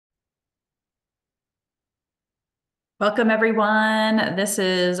Welcome, everyone. This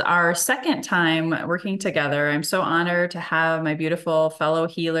is our second time working together. I'm so honored to have my beautiful fellow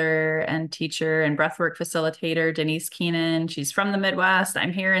healer and teacher and breathwork facilitator, Denise Keenan. She's from the Midwest.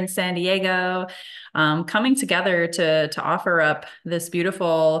 I'm here in San Diego, coming together to offer up this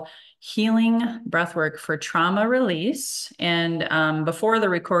beautiful healing breathwork for trauma release. And before the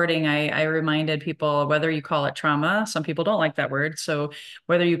recording, I reminded people whether you call it trauma, some people don't like that word. So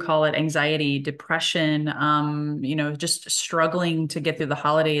whether you call it anxiety, depression, just struggling to get through the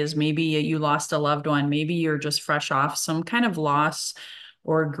holidays. Maybe you lost a loved one. Maybe you're just fresh off some kind of loss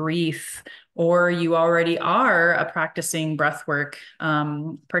or grief, or you already are a practicing breathwork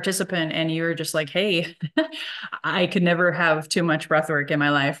participant and you're just like, hey, I could never have too much breathwork in my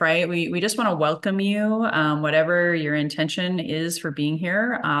life, right? We just want to welcome you, whatever your intention is for being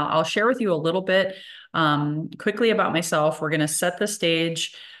here. I'll share with you a little bit quickly about myself. We're going to set the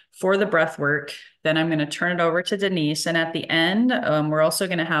stage for the breath work. Then I'm going to turn it over to Denise. And at the end, we're also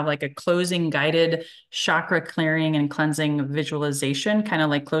going to have like a closing guided chakra clearing and cleansing visualization, kind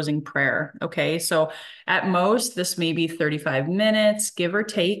of like closing prayer. Okay. So at most, this may be 35 minutes, give or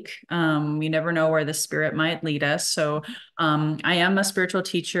take. We never know where the spirit might lead us. So I am a spiritual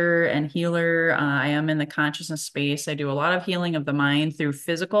teacher and healer. I am in the consciousness space. I do a lot of healing of the mind through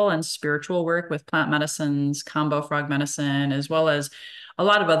physical and spiritual work with plant medicines, combo frog medicine, as well as a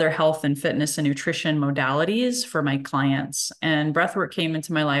lot of other health and fitness and nutrition modalities for my clients. And breathwork came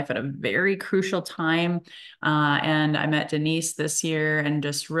into my life at a very crucial time. And I met Denise this year and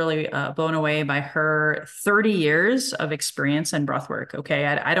just really blown away by her 30 years of experience in breathwork. Okay.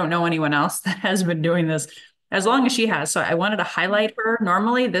 I don't know anyone else that has been doing this as long as she has. So I wanted to highlight her.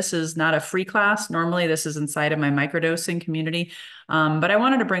 Normally, this is not a free class. Normally, this is inside of my microdosing community. But I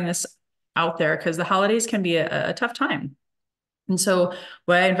wanted to bring this out there because the holidays can be a tough time. And so,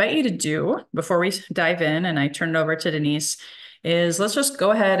 what I invite you to do before we dive in and I turn it over to Denise is let's just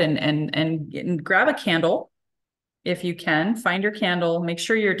go ahead and grab a candle if you can. Find your candle, make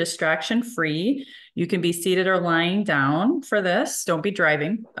sure you're distraction free. You can be seated or lying down for this. Don't be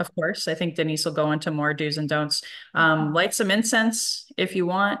driving, of course. I think Denise will go into more do's and don'ts. Light some incense if you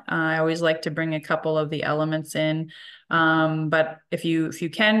want. I always like to bring a couple of the elements in. But if you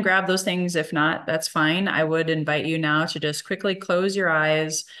can grab those things, if not, that's fine. I would invite you now to just quickly close your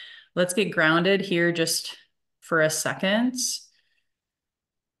eyes. Let's get grounded here just for a second.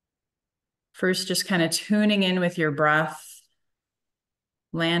 First, just kind of tuning in with your breath,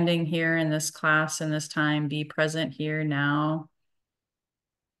 landing here in this class in this time. Be present here now.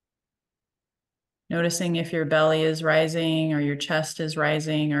 Noticing if your belly is rising or your chest is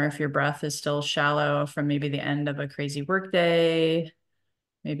rising, or if your breath is still shallow from maybe the end of a crazy workday.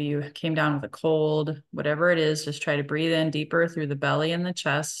 Maybe you came down with a cold, whatever it is, just try to breathe in deeper through the belly and the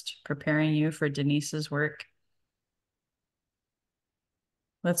chest, preparing you for Denise's work.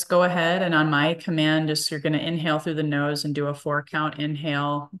 Let's go ahead and on my command, just you're going to inhale through the nose and do a 4 count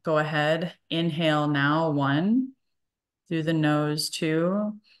inhale. Go ahead. Inhale now, 1. Through the nose,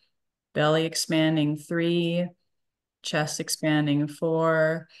 2. Belly expanding, 3. Chest expanding,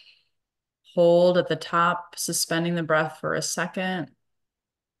 4. Hold at the top, suspending the breath for a second.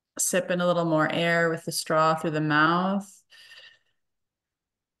 Sip in a little more air with the straw through the mouth.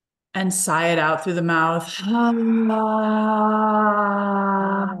 And sigh it out through the mouth.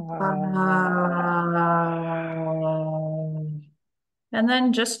 And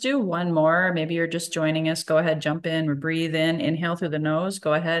then just do one more. Maybe you're just joining us. Go ahead, jump in or breathe in. Inhale through the nose.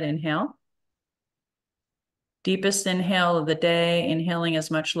 Go ahead, inhale. Deepest inhale of the day, inhaling as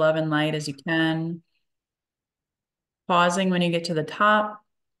much love and light as you can. Pausing when you get to the top.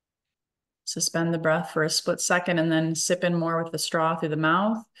 Suspend the breath for a split second and then sip in more with the straw through the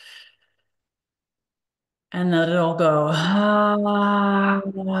mouth. And let it all go.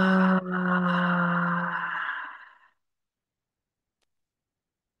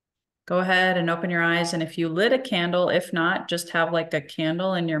 Go ahead and open your eyes. And if you lit a candle, if not, just have like a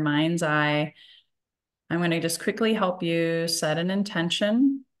candle in your mind's eye. I'm going to just quickly help you set an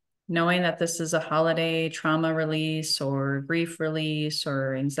intention, knowing that this is a holiday trauma release or grief release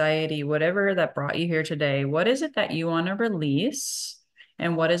or anxiety, whatever that brought you here today. What is it that you want to release?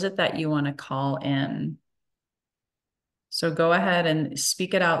 And what is it that you want to call in? So go ahead and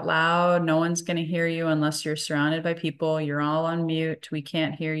speak it out loud. No one's going to hear you unless you're surrounded by people. You're all on mute. We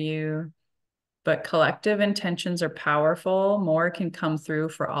can't hear you. But collective intentions are powerful. More can come through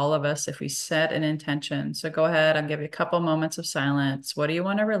for all of us if we set an intention. So go ahead. I'll give you a couple moments of silence. What do you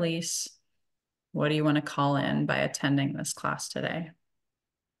want to release? What do you want to call in by attending this class today?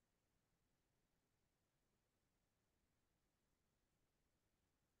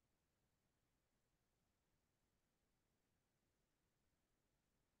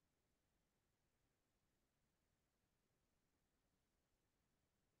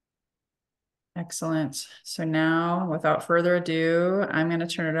 Excellent. So now, without further ado, I'm going to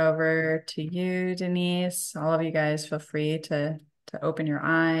turn it over to you, Denise. All of you guys feel free to open your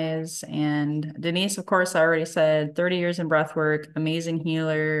eyes. And Denise, of course, I already said 30 years in breath work, amazing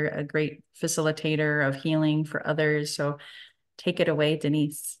healer, a great facilitator of healing for others. So take it away,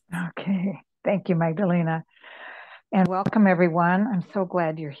 Denise. Okay. Thank you, Magdalena. And welcome, everyone. I'm so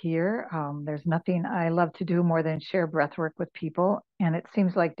glad you're here. There's nothing I love to do more than share breath work with people. And it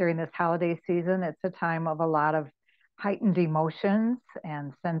seems like during this holiday season, it's a time of a lot of heightened emotions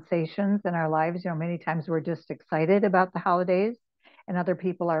and sensations in our lives. Many times we're just excited about the holidays, and other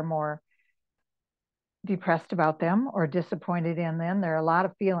people are more depressed about them or disappointed in them. There are a lot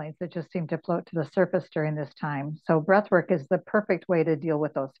of feelings that just seem to float to the surface during this time. So, breathwork is the perfect way to deal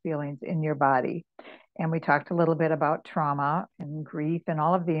with those feelings in your body. And we talked a little bit about trauma and grief and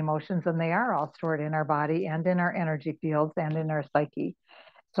all of the emotions, and they are all stored in our body and in our energy fields and in our psyche.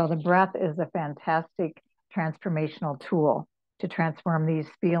 So the breath is a fantastic transformational tool to transform these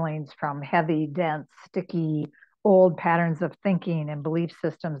feelings from heavy, dense, sticky, old patterns of thinking and belief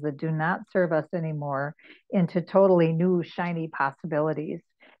systems that do not serve us anymore into totally new, shiny possibilities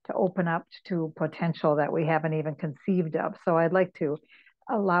to open up to potential that we haven't even conceived of. So I'd like to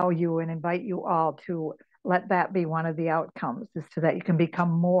allow you and invite you all to let that be one of the outcomes, is to that you can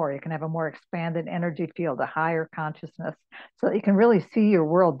become more, you can have a more expanded energy field, a higher consciousness, so that you can really see your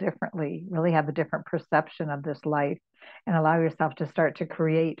world differently, really have a different perception of this life, and allow yourself to start to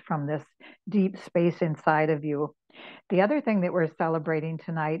create from this deep space inside of you. The other thing that we're celebrating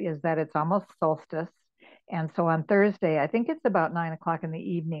tonight is that it's almost solstice. And so on Thursday, I think it's about 9 o'clock in the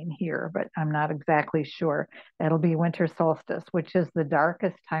evening here, but I'm not exactly sure. That'll be winter solstice, which is the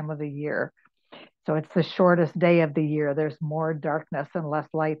darkest time of the year. So it's the shortest day of the year. There's more darkness and less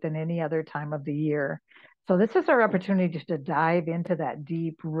light than any other time of the year. So this is our opportunity to dive into that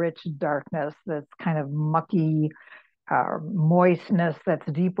deep, rich darkness that's kind of mucky, moistness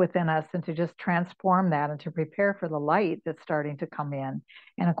that's deep within us, and to just transform that and to prepare for the light that's starting to come in.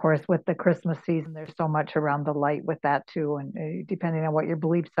 And of course, with the Christmas season, there's so much around the light with that too. And depending on what your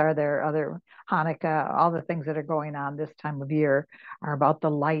beliefs are, there are other Hanukkah, all the things that are going on this time of year are about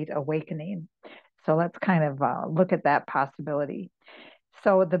the light awakening. So let's kind of look at that possibility.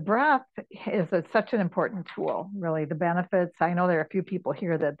 So the breath is such an important tool, really. The benefits, I know there are a few people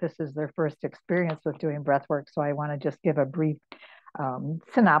here that this is their first experience with doing breath work, so I want to just give a brief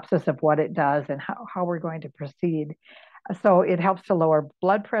synopsis of what it does and how we're going to proceed. So it helps to lower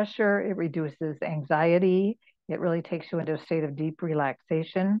blood pressure, it reduces anxiety, it really takes you into a state of deep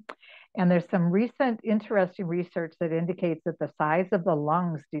relaxation. And there's some recent interesting research that indicates that the size of the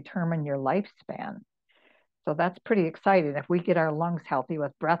lungs determine your lifespan. So that's pretty exciting. If we get our lungs healthy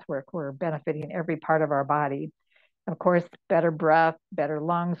with breath work, we're benefiting every part of our body. Of course, better breath, better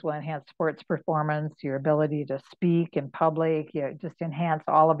lungs will enhance sports performance, your ability to speak in public, just enhance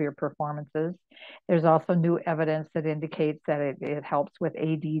all of your performances. There's also new evidence that indicates that it helps with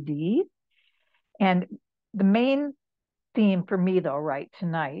ADD. And the main theme for me, though, right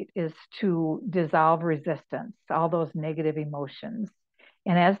tonight is to dissolve resistance, all those negative emotions.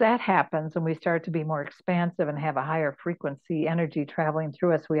 And as that happens, and we start to be more expansive and have a higher frequency energy traveling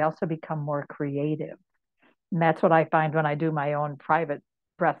through us, we also become more creative. And that's what I find when I do my own private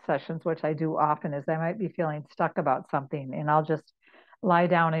breath sessions, which I do often, is I might be feeling stuck about something and I'll just lie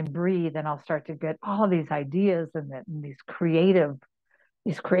down and breathe, and I'll start to get all of these ideas and these creations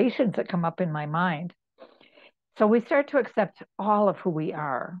that come up in my mind. So we start to accept all of who we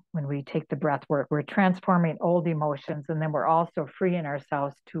are when we take the breath work. We're transforming old emotions, and then we're also freeing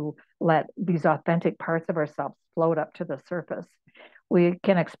ourselves to let these authentic parts of ourselves float up to the surface. We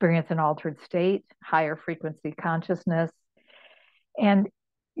can experience an altered state, higher frequency consciousness. And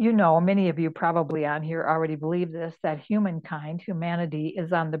many of you probably on here already believe this, that humanity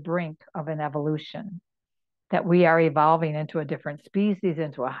is on the brink of an evolution, that we are evolving into a different species,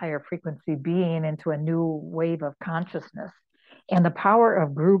 into a higher frequency being, into a new wave of consciousness. And the power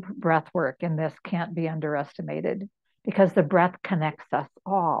of group breath work in this can't be underestimated, because the breath connects us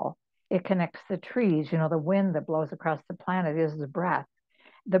all. It connects the trees. The wind that blows across the planet is the breath.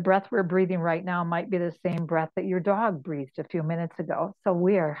 The breath we're breathing right now might be the same breath that your dog breathed a few minutes ago. So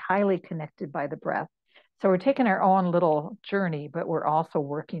we are highly connected by the breath. So we're taking our own little journey, but we're also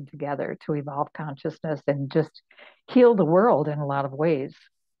working together to evolve consciousness and just heal the world in a lot of ways.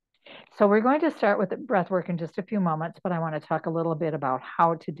 So we're going to start with the breath work in just a few moments, but I want to talk a little bit about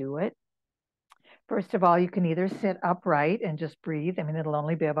how to do it. First of all, you can either sit upright and just breathe. I mean, it'll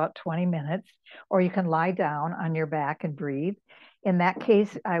only be about 20 minutes, or you can lie down on your back and breathe. In that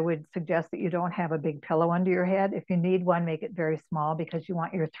case, I would suggest that you don't have a big pillow under your head. If you need one, make it very small because you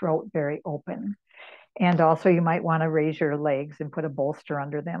want your throat very open. And also you might want to raise your legs and put a bolster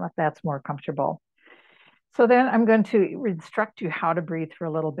under them if that's more comfortable. So then I'm going to instruct you how to breathe for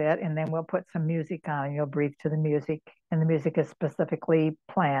a little bit, and then we'll put some music on and you'll breathe to the music. And the music is specifically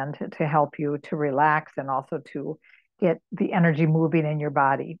planned to help you to relax and also to get the energy moving in your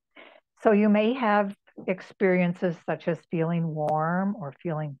body. So you may have experiences such as feeling warm or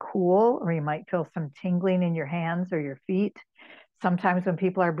feeling cool, or you might feel some tingling in your hands or your feet. Sometimes when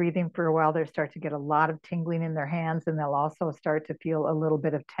people are breathing for a while, they start to get a lot of tingling in their hands, and they'll also start to feel a little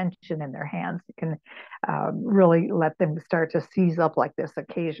bit of tension in their hands. It can really let them start to seize up like this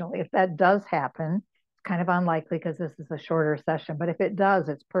occasionally. If that does happen, it's kind of unlikely because this is a shorter session, but if it does,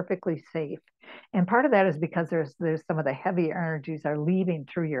 it's perfectly safe. And part of that is because there's some of the heavy energies are leaving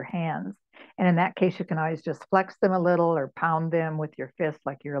through your hands. And in that case, you can always just flex them a little or pound them with your fist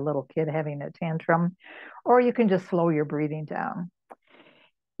like you're a little kid having a tantrum, or you can just slow your breathing down.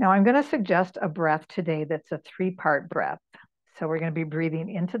 Now, I'm going to suggest a breath today that's a three-part breath. So we're going to be breathing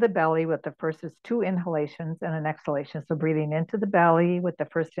into the belly with the first is 2 inhalations and an exhalation. So breathing into the belly with the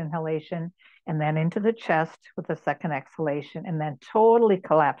first inhalation, and then into the chest with the second exhalation, and then totally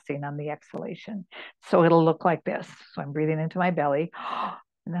collapsing on the exhalation. So it'll look like this. So I'm breathing into my belly,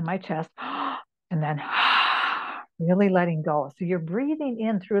 and then my chest, and then really letting go. So you're breathing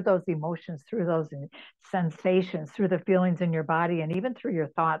in through those emotions, through those sensations, through the feelings in your body, and even through your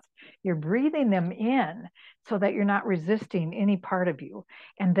thoughts. You're breathing them in so that you're not resisting any part of you.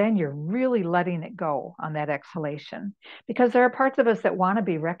 And then you're really letting it go on that exhalation. Because there are parts of us that want to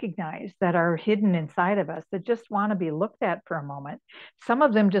be recognized, that are hidden inside of us, that just want to be looked at for a moment. Some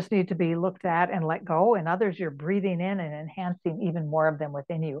of them just need to be looked at and let go, and others you're breathing in and enhancing even more of them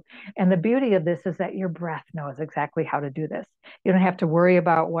within you. And the beauty of this is that your breath knows exactly how to do this. You don't have to worry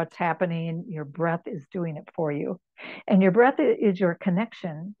about what's happening. Your breath is doing it for you. And your breath is your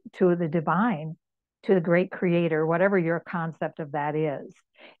connection to the divine, to the great creator, whatever your concept of that is.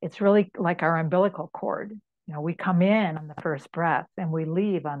 It's really like our umbilical cord. You know, we come in on the first breath and we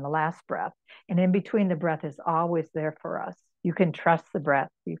leave on the last breath. And in between, the breath is always there for us. You can trust the breath.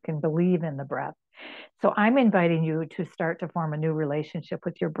 You can believe in the breath. So I'm inviting you to start to form a new relationship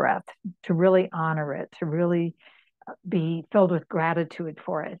with your breath, to really honor it, to really be filled with gratitude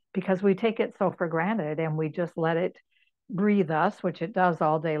for it, because we take it so for granted and we just let it breathe us, which it does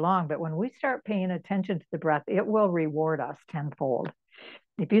all day long. But when we start paying attention to the breath, it will reward us tenfold.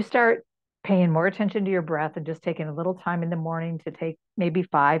 If you start paying more attention to your breath and just taking a little time in the morning to take maybe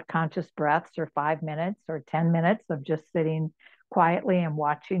 5 conscious breaths or 5 minutes or 10 minutes of just sitting quietly and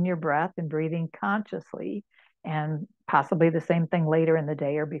watching your breath and breathing consciously, and possibly the same thing later in the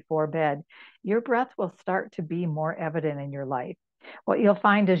day or before bed, your breath will start to be more evident in your life. What you'll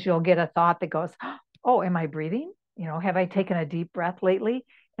find is you'll get a thought that goes, oh, am I breathing? You know, have I taken a deep breath lately?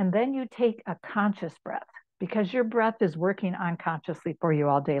 And then you take a conscious breath, because your breath is working unconsciously for you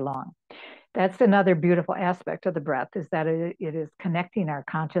all day long. That's another beautiful aspect of the breath, is that it is connecting our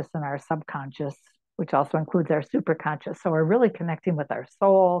conscious and our subconscious, which also includes our superconscious. So we're really connecting with our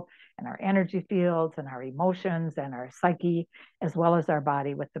soul and our energy fields and our emotions and our psyche, as well as our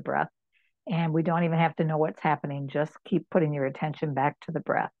body with the breath. And we don't even have to know what's happening. Just keep putting your attention back to the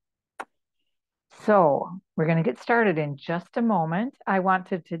breath. So we're going to get started in just a moment. I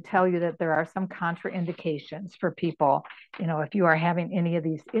wanted to tell you that there are some contraindications for people. You know, if you are having any of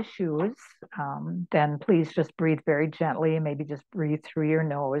these issues, then please just breathe very gently and maybe just breathe through your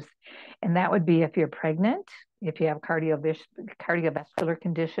nose. And that would be if you're pregnant, if you have cardiovascular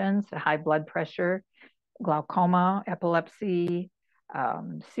conditions, high blood pressure, glaucoma, epilepsy,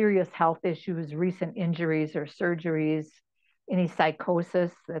 serious health issues, recent injuries or surgeries, any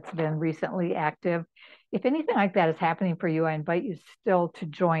psychosis that's been recently active. If anything like that is happening for you, I invite you still to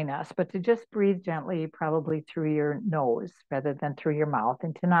join us, but to just breathe gently, probably through your nose rather than through your mouth,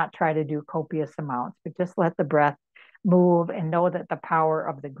 and to not try to do copious amounts, but just let the breath move and know that the power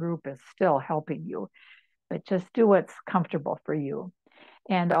of the group is still helping you. But just do what's comfortable for you.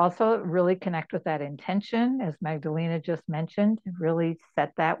 And also really connect with that intention, as Magdalena just mentioned. Really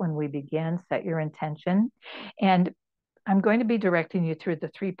set that when we begin, set your intention. And I'm going to be directing you through the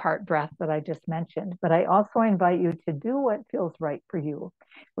 3-part breath that I just mentioned, but I also invite you to do what feels right for you.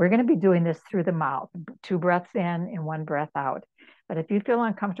 We're going to be doing this through the mouth, 2 breaths in and 1 breath out. But if you feel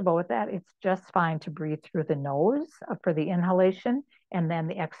uncomfortable with that, it's just fine to breathe through the nose for the inhalation and then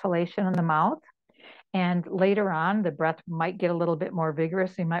the exhalation in the mouth. And later on, the breath might get a little bit more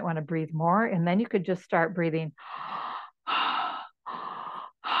vigorous. You might want to breathe more. And then you could just start breathing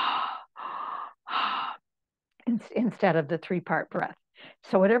instead of the 3-part breath.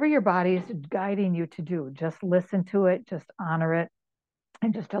 So whatever your body is guiding you to do, just listen to it, just honor it,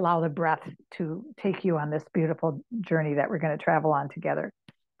 and just allow the breath to take you on this beautiful journey that we're going to travel on together.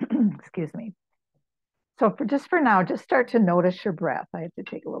 Excuse me. So for now, just start to notice your breath. I have to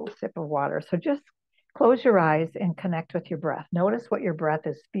take a little sip of water. So just close your eyes and connect with your breath. Notice what your breath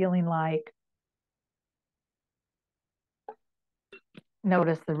is feeling like.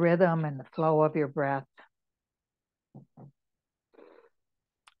 Notice the rhythm and the flow of your breath.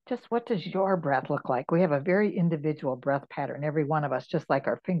 Just what does your breath look like? We have a very individual breath pattern, every one of us, just like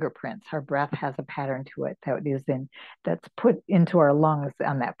our fingerprints. Our breath has a pattern to it that's put into our lungs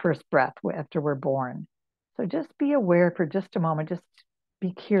on that first breath after we're born. So just be aware for just a moment. Just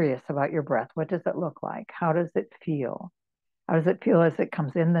be curious about your breath. What does it look like? How does it feel? How does it feel as it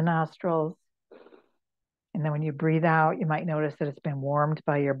comes in the nostrils? And then when you breathe out, you might notice that it's been warmed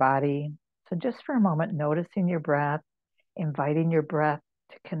by your body. So just for a moment, noticing your breath, inviting your breath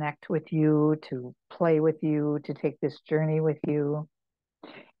to connect with you, to play with you, to take this journey with you.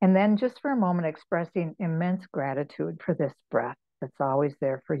 And then just for a moment, expressing immense gratitude for this breath that's always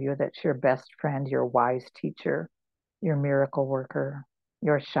there for you, that's your best friend, your wise teacher, your miracle worker,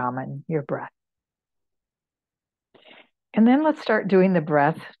 your shaman, your breath. And then let's start doing the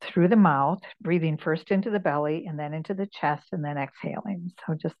breath through the mouth, breathing first into the belly and then into the chest and then exhaling.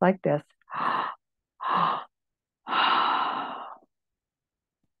 So just like this.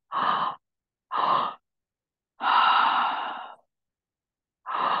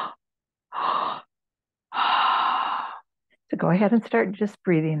 So go ahead and start just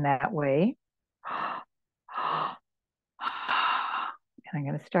breathing that way. And I'm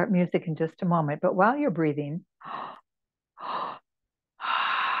going to start music in just a moment. But while you're breathing,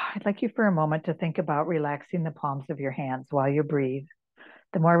 I'd like you for a moment to think about relaxing the palms of your hands while you breathe.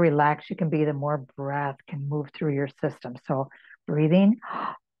 The more relaxed you can be, the more breath can move through your system. So breathing,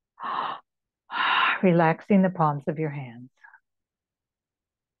 relaxing the palms of your hands.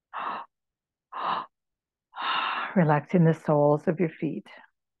 Relaxing the soles of your feet.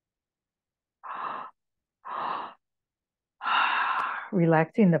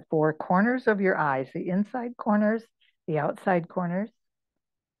 Relaxing the 4 corners of your eyes, the inside corners, the outside corners.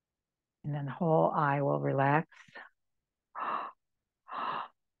 And then the whole eye will relax.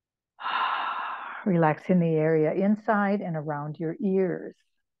 Relaxing the area inside and around your ears.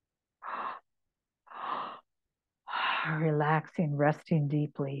 Relaxing, resting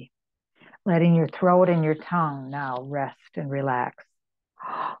deeply. Letting your throat and your tongue now rest and relax.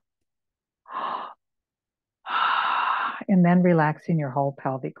 And then relaxing your whole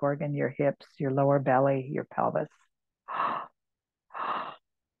pelvic organ, your hips, your lower belly, your pelvis.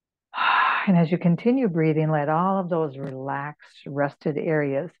 And as you continue breathing, let all of those relaxed, rested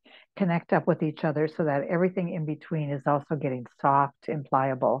areas connect up with each other so that everything in between is also getting soft and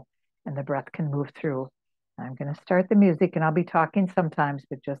pliable and the breath can move through. I'm going to start the music and I'll be talking sometimes,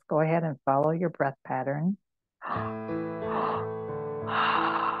 but just go ahead and follow your breath pattern.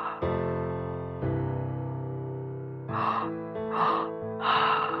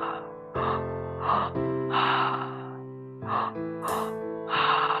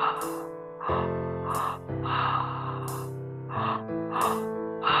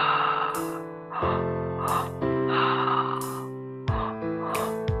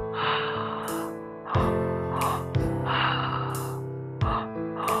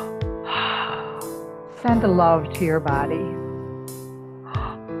 Send the love to your body.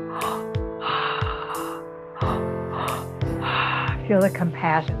 Feel the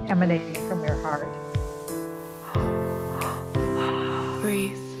compassion emanating from your heart.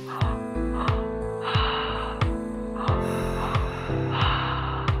 Breathe.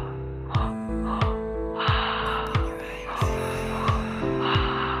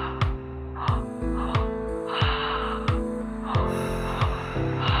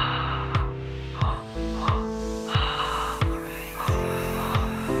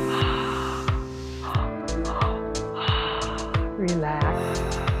 Relax.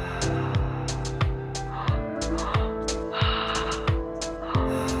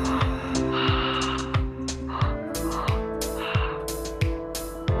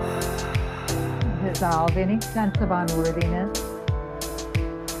 Dissolve any sense of unworthiness.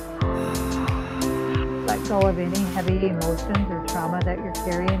 Let go of any heavy emotions or trauma that you're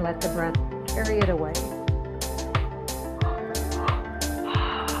carrying. Let the breath carry it away.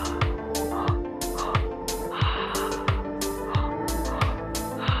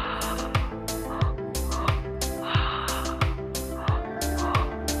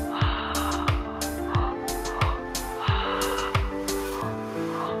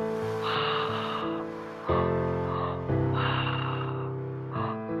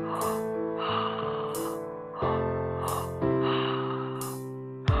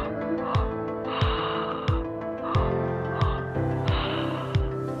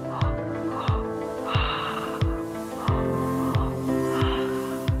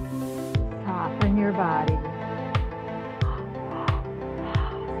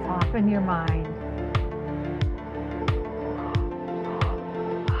 mind.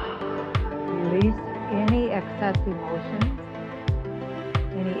 Release any excess emotions,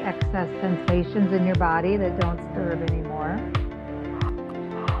 any excess sensations in your body that don't serve anymore.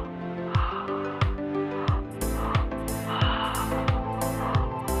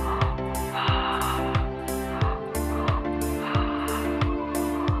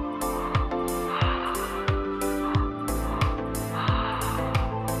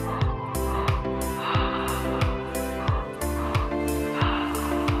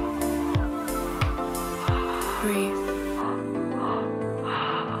 Breathe.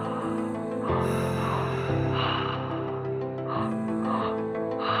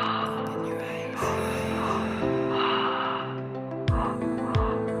 Open your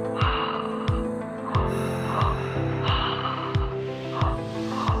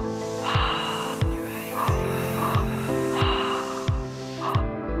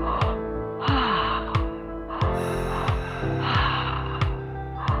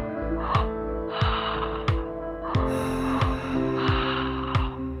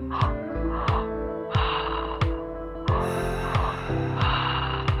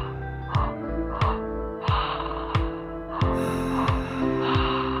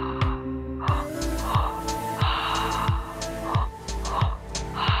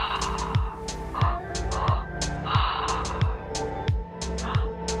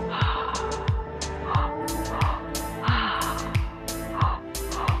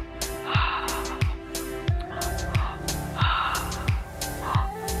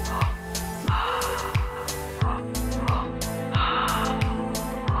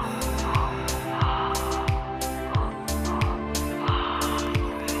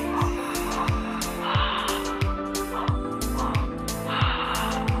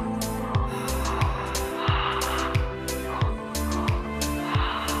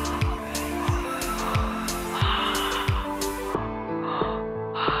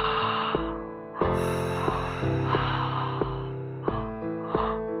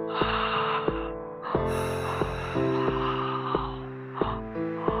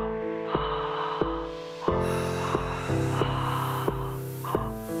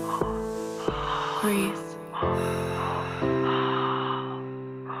breathe.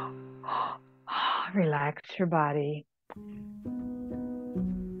 Relax your body.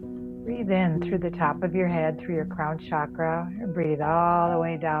 Breathe in through the top of your head, through your crown chakra, and breathe all the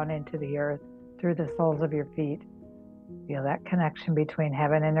way down into the earth, through the soles of your feet. Feel that connection between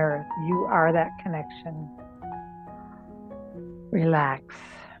heaven and earth. You are that connection. Relax.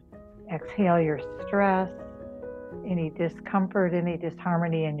 Exhale your stress, any discomfort, any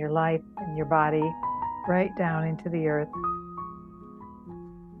disharmony in your life, in your body, right down into the earth.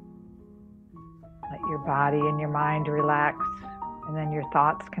 Let your body and your mind relax, and then your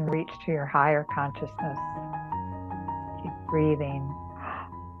thoughts can reach to your higher consciousness. Keep breathing.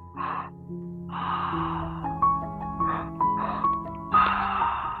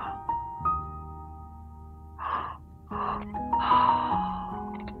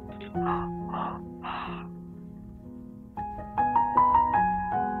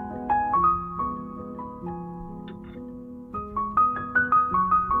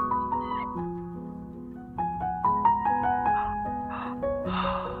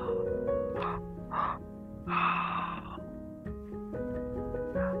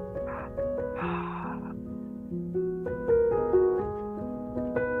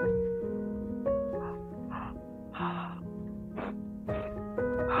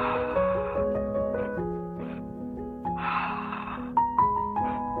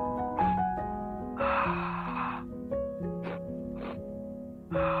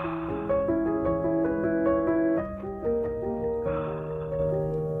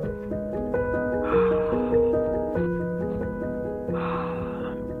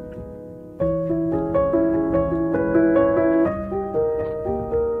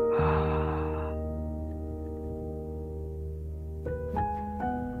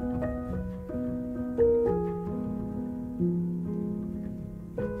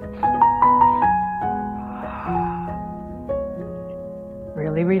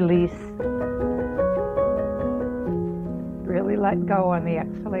 Really release. Really let go on the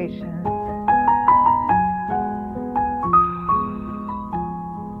exhalation.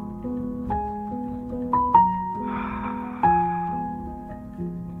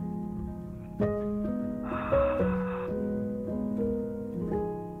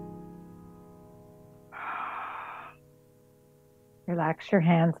 Relax your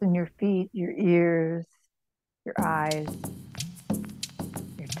hands and your feet, your ears, your eyes,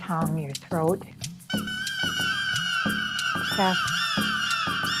 tongue, your throat, chest,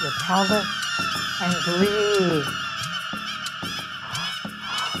 your pelvis and breathe.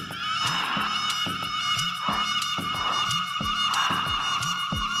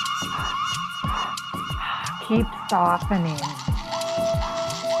 Keep softening.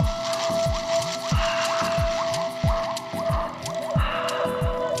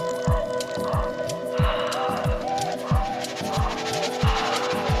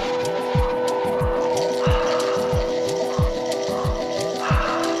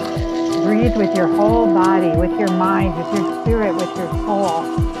 Breathe with your whole body, with your mind, with your spirit, with your soul.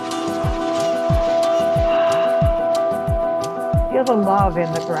 Feel the love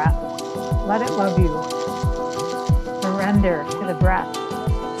in the breath. Let it love you. Surrender to the breath.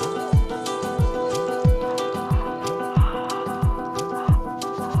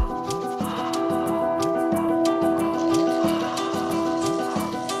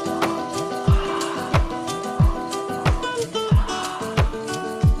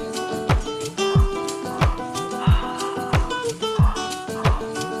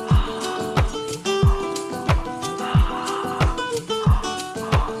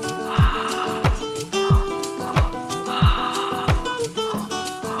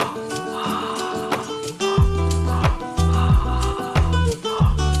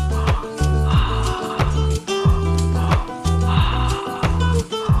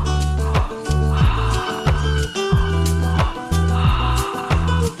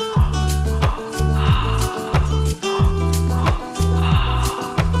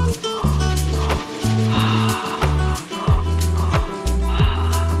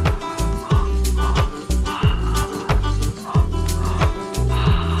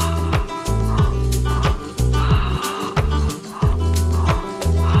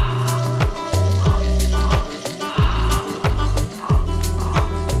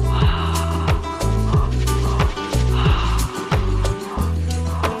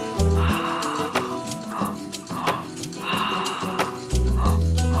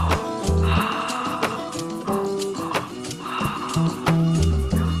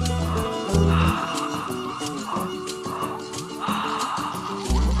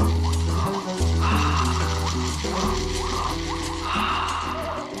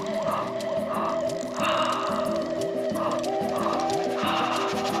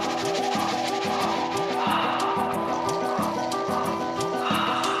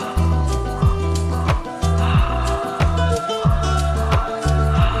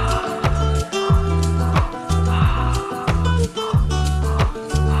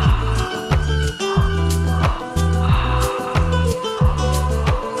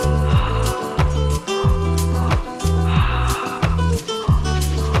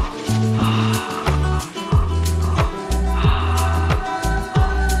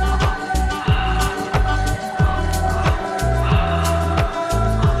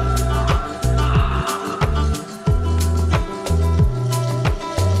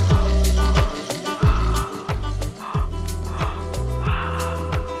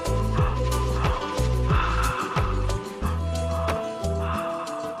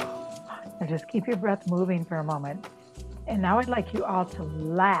 Just keep your breath moving for a moment. And now I'd like you all to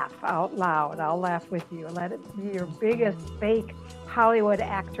laugh out loud. I'll laugh with you. Let it be your biggest fake Hollywood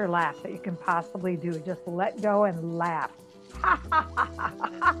actor laugh that you can possibly do. Just let go and laugh.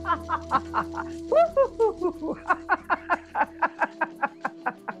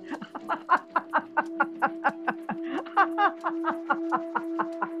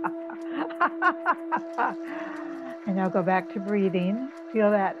 And now go back to breathing.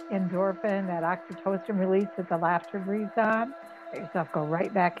 Feel that endorphin, that oxytocin release that the laughter breathes on. Let yourself go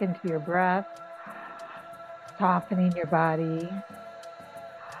right back into your breath, softening your body,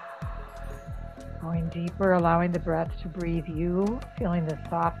 going deeper, allowing the breath to breathe you, feeling the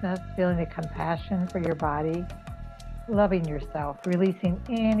softness, feeling the compassion for your body, loving yourself, releasing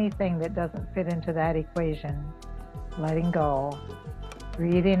anything that doesn't fit into that equation, letting go,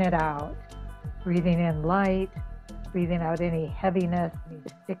 breathing it out, breathing in light, breathing out any heaviness, any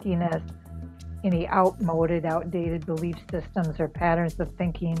stickiness, any outdated belief systems or patterns of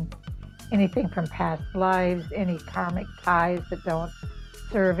thinking, anything from past lives, any karmic ties that don't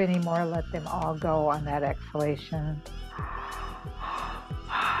serve anymore, let them all go on that exhalation.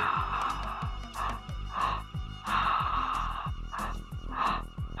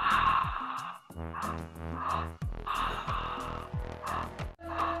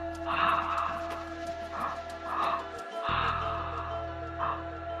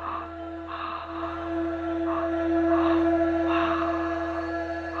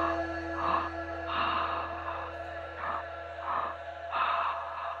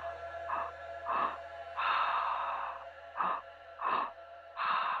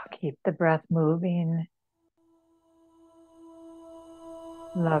 Keep the breath moving.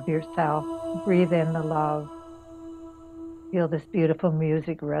 Love yourself. Breathe in the love. Feel this beautiful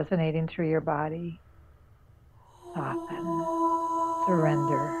music resonating through your body. Soften.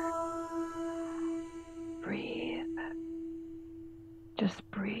 Surrender. Breathe. Just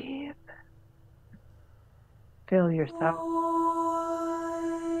breathe. Feel yourself.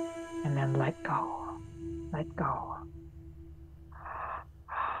 And then let go. Let go.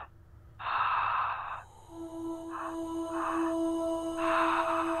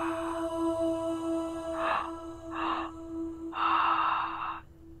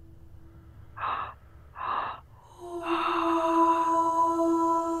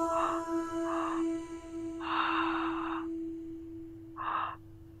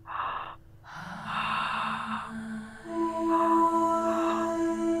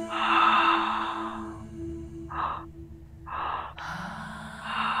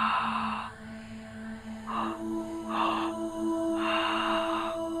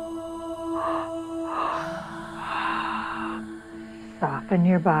 Soften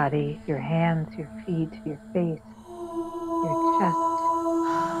your body, your hands, your feet, your face, your chest,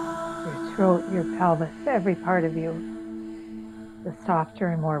 your throat, your pelvis, every part of you. The softer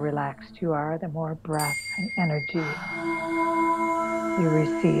and more relaxed you are, the more breath and energy you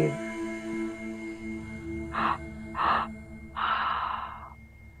receive.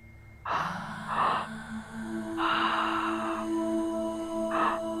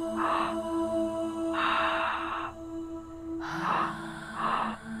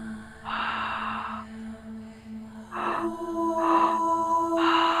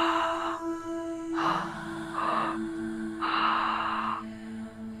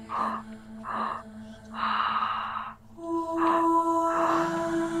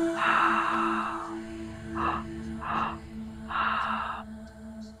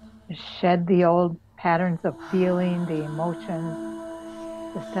 Shed the old patterns of feeling, the emotions,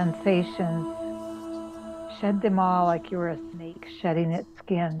 the sensations. Shed them all like you're a snake shedding its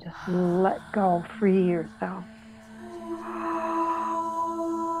skin. Just let go, free yourself.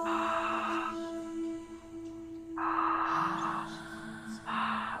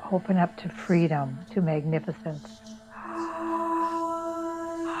 Open up to freedom, to magnificence.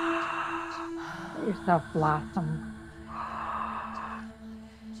 Let yourself blossom.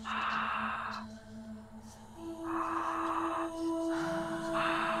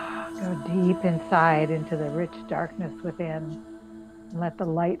 Go deep inside into the rich darkness within and let the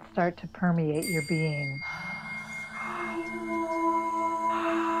light start to permeate your being.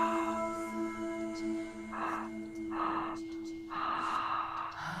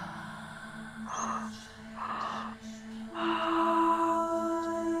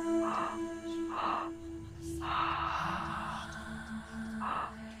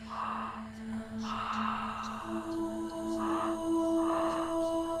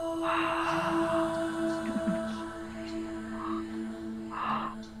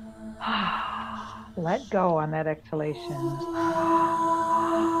 Let go on that exhalation.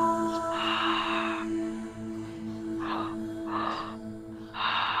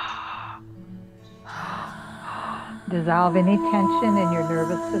 Dissolve any tension in your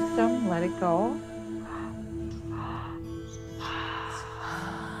nervous system. Let it go.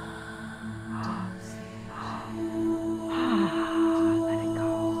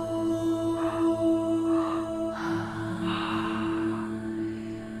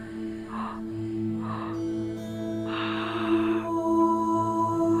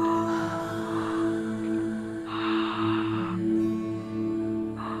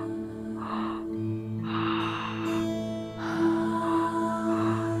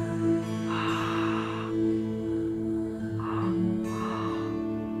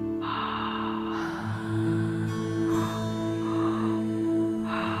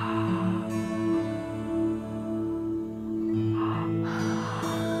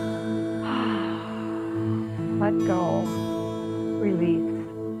 Let go, release,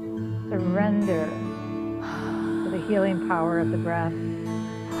 surrender to the healing power of the breath.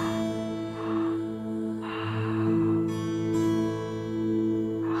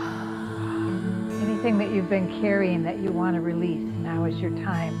 Anything that you've been carrying that you want to release, now is your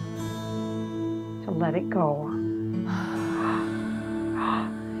time to let it go.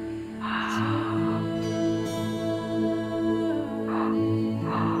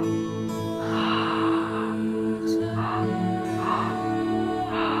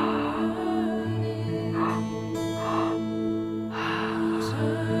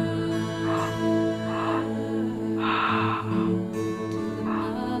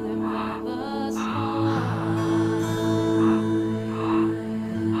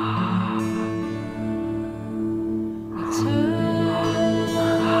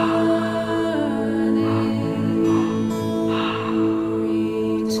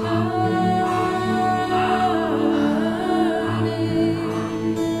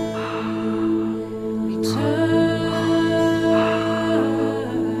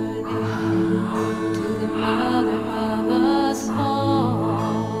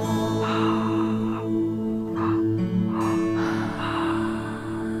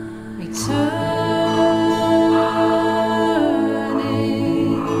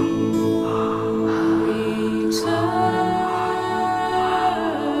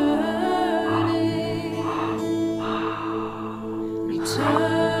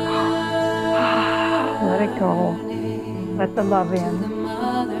 Let the love to the in.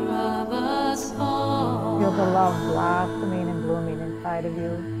 mother of us all. Feel the love blossoming and blooming inside of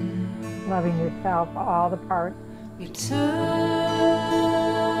you. Loving yourself, all the parts. Loving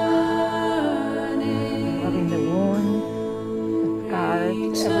the Returning, wounds, the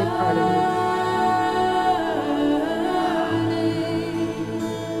scars, every part of you.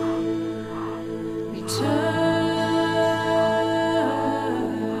 returning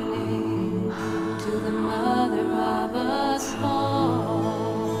to the mother of us all.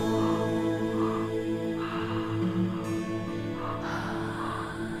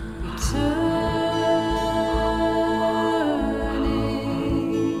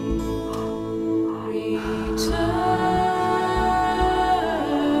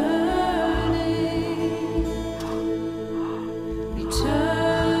 Returning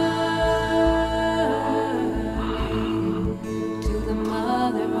to the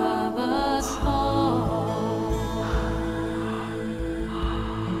mother of us all.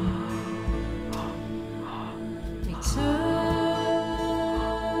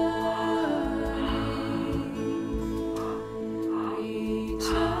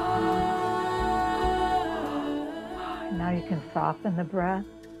 Now you can soften the breath.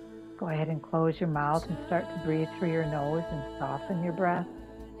 Go ahead and close your mouth and start to breathe through your nose and soften your breath.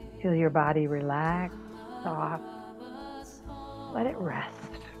 Feel your body relax, soft. Let it rest.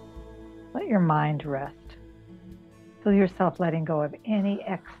 Let your mind rest. Feel yourself letting go of any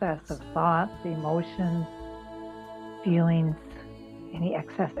excess of thoughts, emotions, feelings, any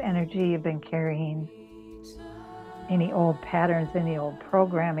excess energy you've been carrying, any old patterns, any old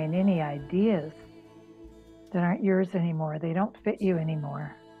programming, any ideas that aren't yours anymore. They don't fit you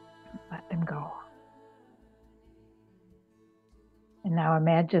anymore. Let them go. And now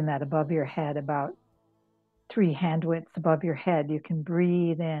imagine that above your head, about 3 hand widths above your head, you can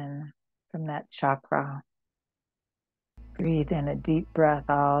breathe in from that chakra. Breathe in a deep breath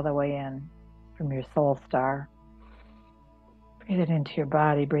all the way in from your soul star. Breathe it into your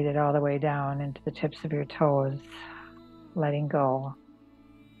body. Breathe it all the way down into the tips of your toes. Letting go.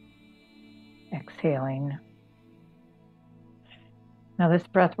 Exhaling. Now this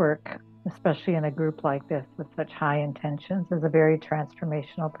breath work, especially in a group like this with such high intentions, is a very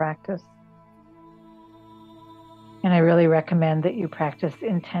transformational practice. And I really recommend that you practice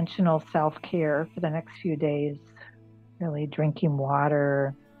intentional self-care for the next few days. Really drinking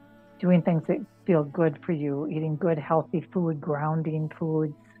water, doing things that feel good for you, eating good, healthy food, grounding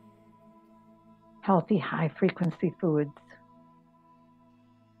foods, healthy, high-frequency foods.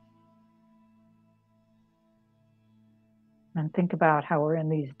 And think about how we're in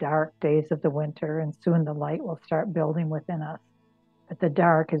these dark days of the winter, and soon the light will start building within us. But the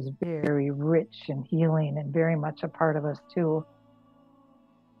dark is very rich and healing and very much a part of us too.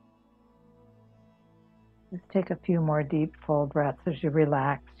 Just take a few more deep, full breaths as you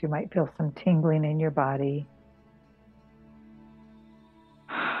relax. You might feel some tingling in your body.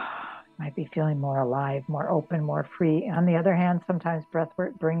 You might be feeling more alive, more open, more free. On the other hand, sometimes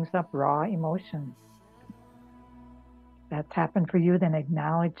breathwork brings up raw emotions. If that's happened for you, then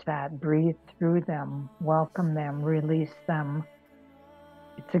acknowledge that. Breathe through them, welcome them, release them.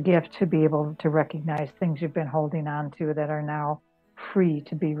 It's a gift to be able to recognize things you've been holding on to that are now free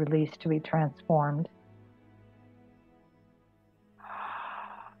to be released, to be transformed.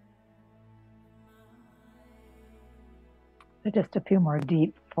 So just a few more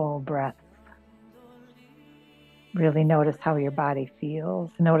deep, full breaths. Really notice how your body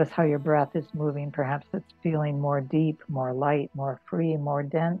feels. Notice how your breath is moving. Perhaps it's feeling more deep, more light, more free, more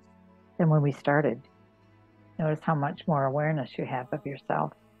dense than when we started. Notice how much more awareness you have of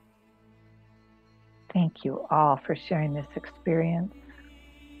yourself. Thank you all for sharing this experience.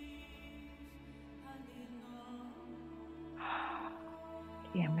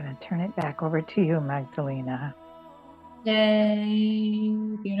 Okay, I'm going to turn it back over to you, Magdalena. Yay,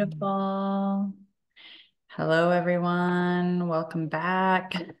 beautiful. Hello, everyone. Welcome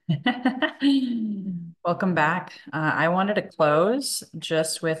back. Welcome back. I wanted to close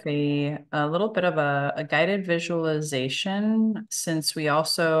just with a little bit of a guided visualization, since we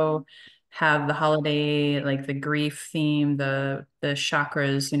also have the holiday, like the grief theme, the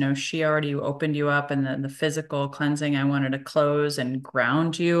chakras. She already opened you up, and the physical cleansing. I wanted to close and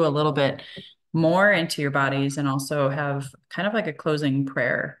ground you a little bit more into your bodies, and also have kind of like a closing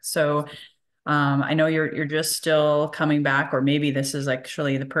prayer. So I know you're just still coming back, or maybe this is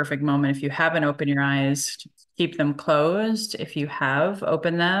actually the perfect moment. If you haven't opened your eyes, to keep them closed. If you have,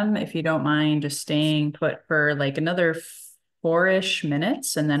 open them. If you don't mind just staying put for like another 4-ish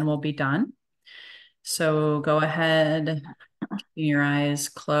minutes, and then we'll be done. So go ahead, keeping your eyes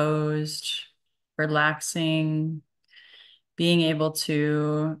closed, relaxing, being able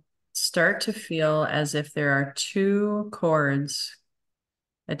to start to feel as if there are two cords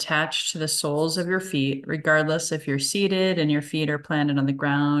attached to the soles of your feet, regardless if you're seated and your feet are planted on the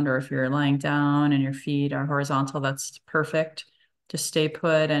ground, or if you're lying down and your feet are horizontal, that's perfect. Just stay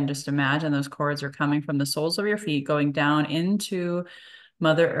put and just imagine those cords are coming from the soles of your feet, going down into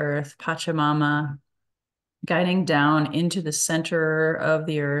Mother Earth, Pachamama, guiding down into the center of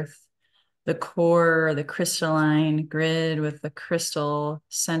the earth, the core, the crystalline grid with the crystal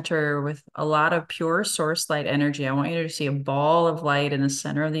center with a lot of pure source light energy. I want you to see a ball of light in the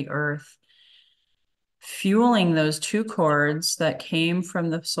center of the earth, fueling those two cords that came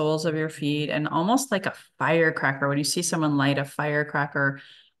from the soles of your feet, and almost like a firecracker. When you see someone light a firecracker,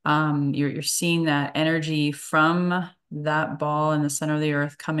 you're seeing that energy from that ball in the center of the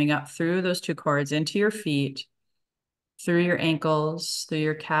earth coming up through those two cords into your feet, through your ankles, through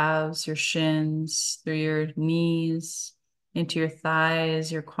your calves, your shins, through your knees, into your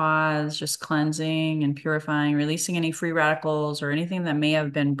thighs, your quads, just cleansing and purifying, releasing any free radicals or anything that may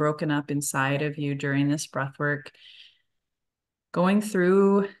have been broken up inside of you during this breath work. Going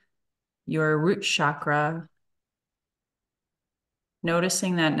through your root chakra,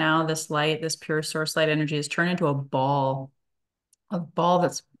 noticing that now this light, this pure source light energy is turned into a ball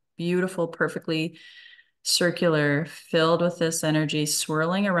that's beautiful, perfectly circular, filled with this energy,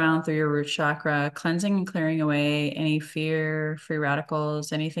 swirling around through your root chakra, cleansing and clearing away any fear, free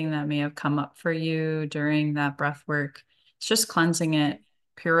radicals, anything that may have come up for you during that breath work. It's just cleansing it,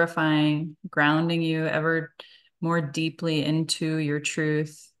 purifying, grounding you ever more deeply into your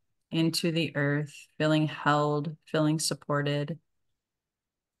truth, into the earth, feeling held, feeling supported.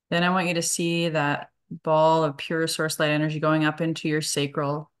 Then I want you to see that ball of pure source light energy going up into your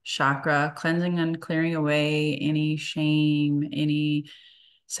sacral chakra, cleansing and clearing away any shame, any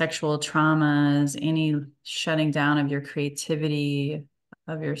sexual traumas, any shutting down of your creativity,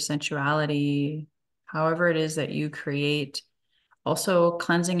 of your sensuality, however it is that you create. Also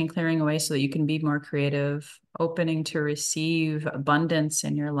cleansing and clearing away so that you can be more creative, opening to receive abundance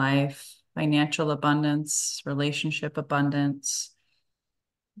in your life, financial abundance, relationship abundance.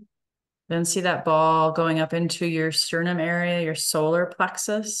 Then see that ball going up into your sternum area, your solar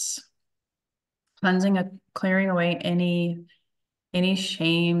plexus, cleansing and clearing away any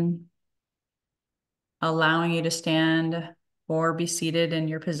shame, allowing you to stand or be seated in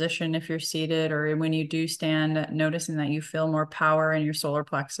your position if you're seated, or when you do stand, noticing that you feel more power in your solar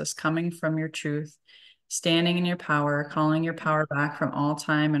plexus coming from your truth, standing in your power, calling your power back from all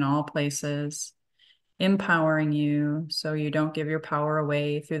time and all places, empowering you so you don't give your power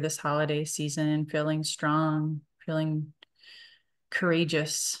away through this holiday season, feeling strong, feeling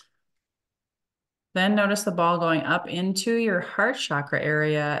courageous. Then notice the ball going up into your heart chakra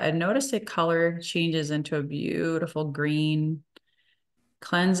area, and notice the color changes into a beautiful green,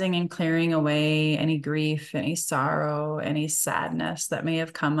 cleansing and clearing away any grief, any sorrow, any sadness that may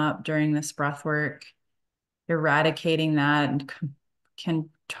have come up during this breath work, eradicating that and can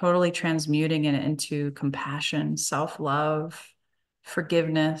totally transmuting it into compassion, self-love,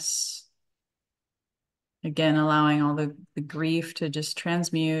 forgiveness. Again, allowing all the grief to just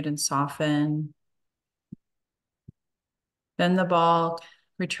transmute and soften. Then the ball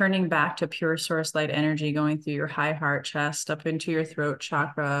returning back to pure source light energy, going through your high heart chest, up into your throat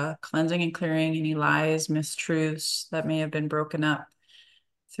chakra, cleansing and clearing any lies, mistruths that may have been broken up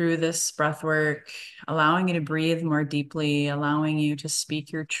through this breath work, allowing you to breathe more deeply, allowing you to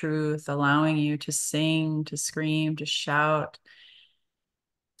speak your truth, allowing you to sing, to scream, to shout,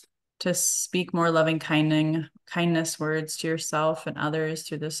 to speak more loving kindness words to yourself and others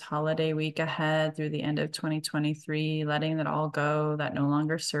through this holiday week ahead, through the end of 2023, letting that all go that no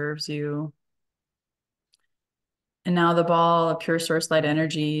longer serves you. And now the ball of pure source light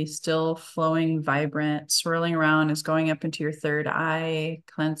energy, still flowing, vibrant, swirling around, is going up into your third eye,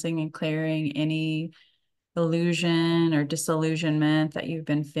 cleansing and clearing any illusion or disillusionment that you've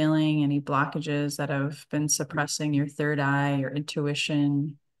been feeling, any blockages that have been suppressing your third eye, your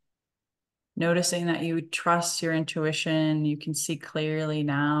intuition. Noticing that you trust your intuition, you can see clearly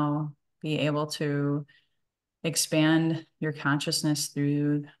now, be able to expand your consciousness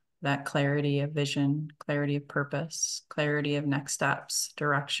through that clarity of vision, clarity of purpose, clarity of next steps,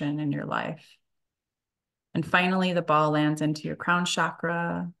 direction in your life. And finally, the ball lands into your crown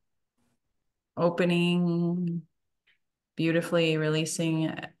chakra, opening, beautifully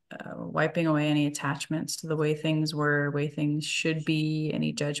releasing, wiping away any attachments to the way things were, way things should be,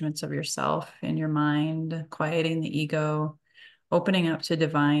 any judgments of yourself in your mind, quieting the ego, opening up to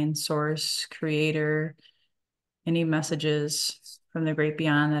divine source, creator, any messages from the great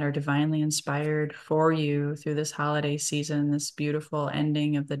beyond that are divinely inspired for you through this holiday season, this beautiful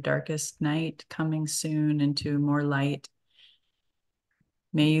ending of the darkest night coming soon into more light.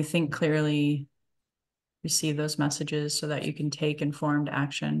 May you think clearly, receive those messages so that you can take informed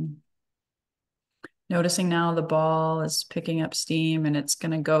action. Noticing now the ball is picking up steam and it's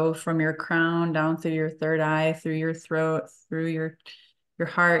going to go from your crown down through your third eye, through your throat, through your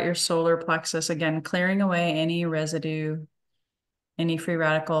heart, your solar plexus, again, clearing away any residue, any free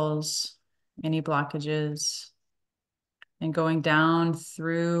radicals, any blockages, and going down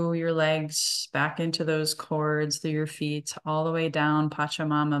through your legs, back into those cords, through your feet, all the way down.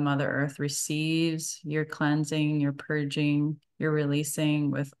 Pachamama, Mother Earth, receives your cleansing, your purging, your releasing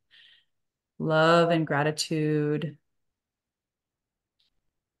with love and gratitude.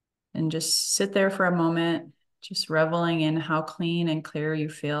 And just sit there for a moment, just reveling in how clean and clear you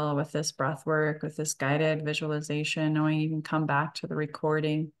feel with this breath work, with this guided visualization, knowing you can come back to the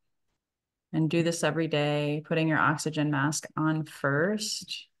recording and do this every day, putting your oxygen mask on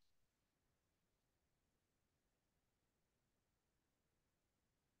first.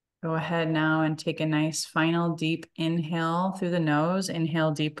 Go ahead now and take a nice final deep inhale through the nose.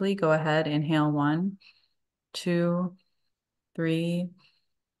 Inhale deeply. Go ahead. Inhale 1, 2, 3,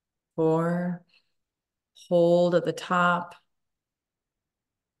 4. Hold at the top.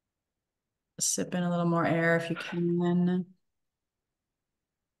 Sip in a little more air if you can.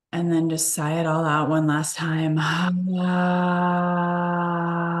 And then just sigh it all out one last time.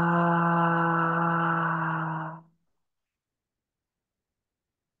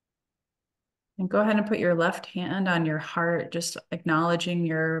 And go ahead and put your left hand on your heart, just acknowledging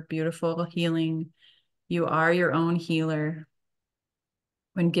your beautiful healing. You are your own healer.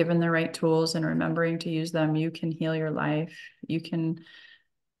 When given the right tools and remembering to use them, you can heal your life. You can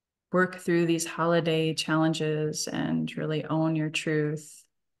work through these holiday challenges and really own your truth,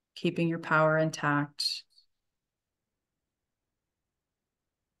 keeping your power intact.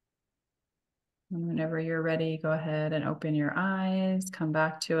 And whenever you're ready, go ahead and open your eyes. Come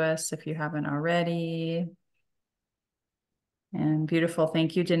back to us if you haven't already. And beautiful.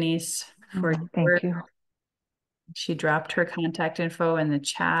 Thank you, Denise, for your work. Thank you. She dropped her contact info in the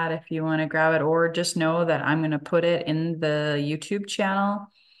chat if you want to grab it, or just know that I'm going to put it in the YouTube channel.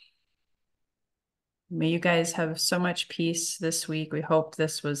 May you guys have so much peace this week. We hope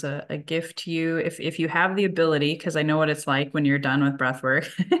this was a gift to you. If you have the ability, because I know what it's like when you're done with breath work.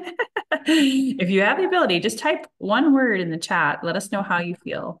 If you have the ability, just type one word in the chat. Let us know how you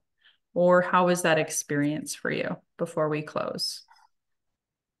feel, or how was that experience for you before we close.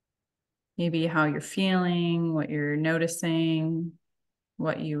 Maybe how you're feeling, what you're noticing,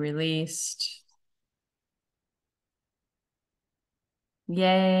 what you released.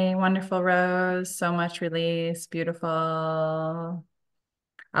 Yay, wonderful, Rose. So much release. Beautiful.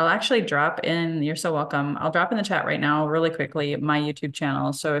 I'll actually drop in, you're so welcome. I'll drop in the chat right now, really quickly, my YouTube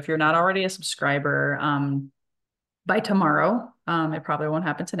channel. So if you're not already a subscriber, by tomorrow, it probably won't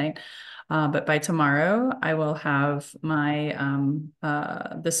happen tonight, but by tomorrow, I will have my,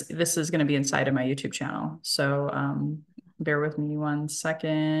 this is going to be inside of my YouTube channel. So bear with me 1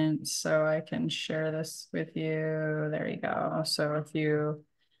 second so I can share this with you. There you go. So if you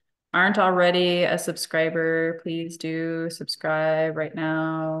aren't already a subscriber, please do subscribe right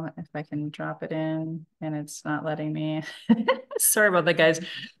now. If I can drop it in and it's not letting me. Sorry about that, guys.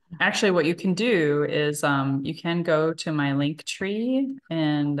 Actually, what you can do is you can go to my link tree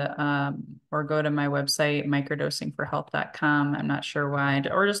and or go to my website, microdosingforhealth.com. I'm not sure why,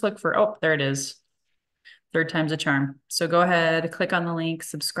 or just look for, oh, there it is. Third time's a charm. So go ahead, click on the link,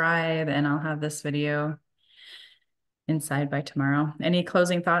 subscribe, and I'll have this video inside by tomorrow. Any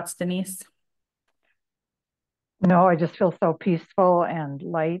closing thoughts, Denise? No, I just feel so peaceful and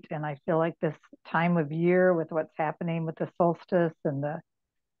light. And I feel like this time of year with what's happening with the solstice and the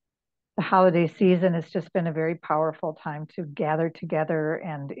holiday season has just been a very powerful time to gather together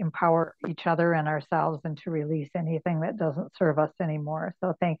and empower each other and ourselves and to release anything that doesn't serve us anymore.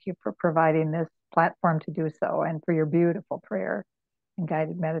 So thank you for providing this platform to do so and for your beautiful prayer and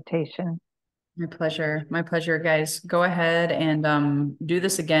guided meditation. My pleasure. My pleasure, guys. Go ahead and do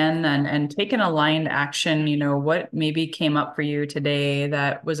this again and take an aligned action. You know, what maybe came up for you today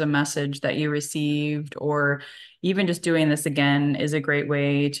that was a message that you received, or even just doing this again is a great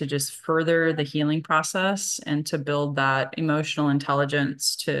way to just further the healing process and to build that emotional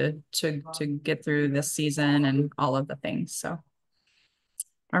intelligence to get through this season and all of the things. So,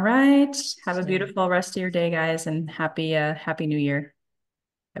 all right. Have a beautiful rest of your day, guys, and happy New Year.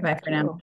 Bye-bye for now.